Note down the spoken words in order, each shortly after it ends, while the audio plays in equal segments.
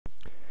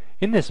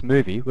In this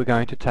movie we're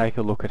going to take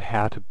a look at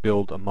how to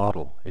build a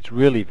model. It's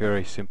really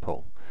very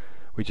simple.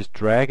 We just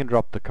drag and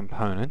drop the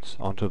components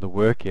onto the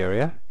work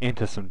area,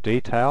 enter some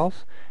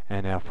details,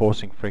 and our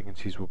forcing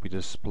frequencies will be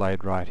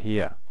displayed right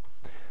here.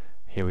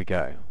 Here we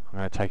go. I'm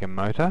going to take a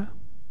motor,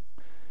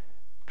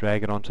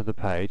 drag it onto the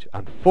page.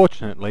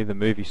 Unfortunately the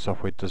movie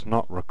software does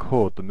not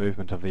record the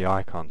movement of the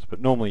icons,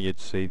 but normally you'd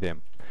see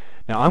them.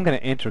 Now I'm going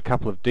to enter a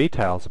couple of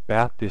details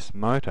about this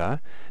motor.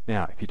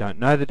 Now if you don't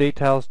know the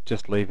details,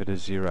 just leave it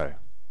as 0.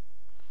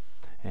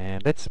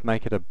 And let's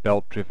make it a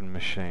belt driven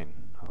machine.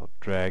 I'll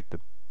drag the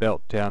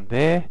belt down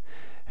there,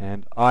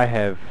 and I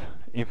have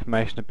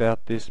information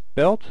about this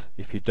belt.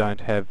 If you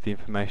don't have the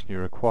information you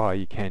require,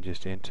 you can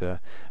just enter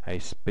a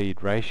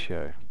speed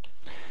ratio.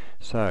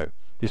 So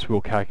this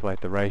will calculate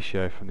the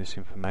ratio from this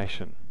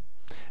information.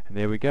 And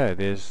there we go,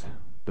 there's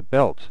the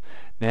belt.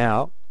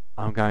 Now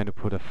I'm going to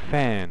put a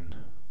fan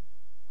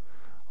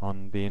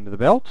on the end of the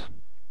belt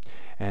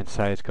and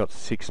say it's got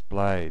 6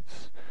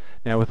 blades.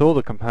 Now with all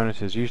the components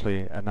there's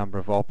usually a number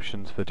of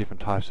options for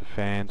different types of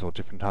fans or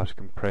different types of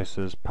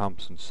compressors,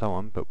 pumps and so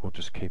on, but we'll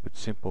just keep it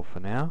simple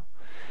for now.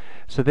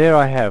 So there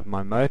I have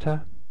my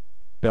motor,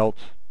 belt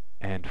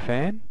and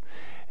fan,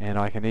 and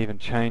I can even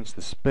change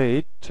the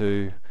speed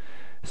to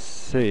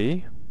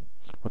see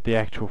what the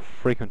actual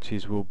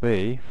frequencies will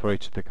be for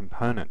each of the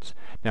components.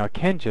 Now I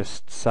can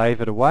just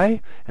save it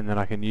away and then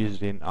I can use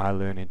it in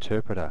iLearn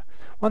interpreter.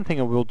 One thing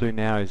I will do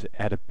now is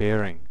add a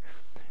bearing.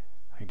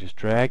 I can just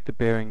drag the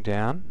bearing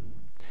down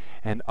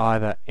and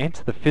either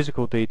enter the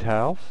physical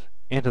details,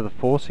 enter the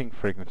forcing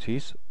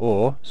frequencies,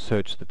 or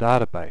search the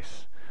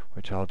database,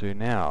 which I'll do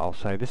now. I'll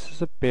say this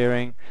is a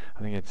bearing,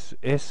 I think it's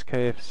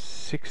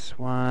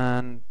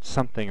SKF61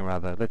 something or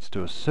other. Let's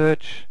do a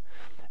search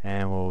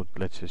and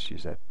let's just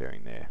use that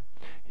bearing there.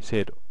 You see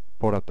it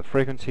brought up the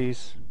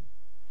frequencies,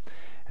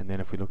 and then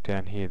if we look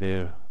down here,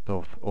 there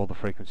all the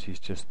frequencies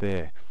just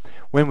there.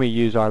 When we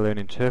use iLearn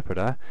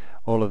interpreter,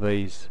 all of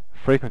these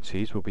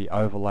frequencies will be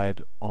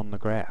overlaid on the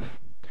graph.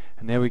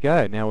 And there we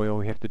go. Now all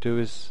we have to do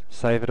is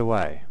save it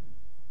away.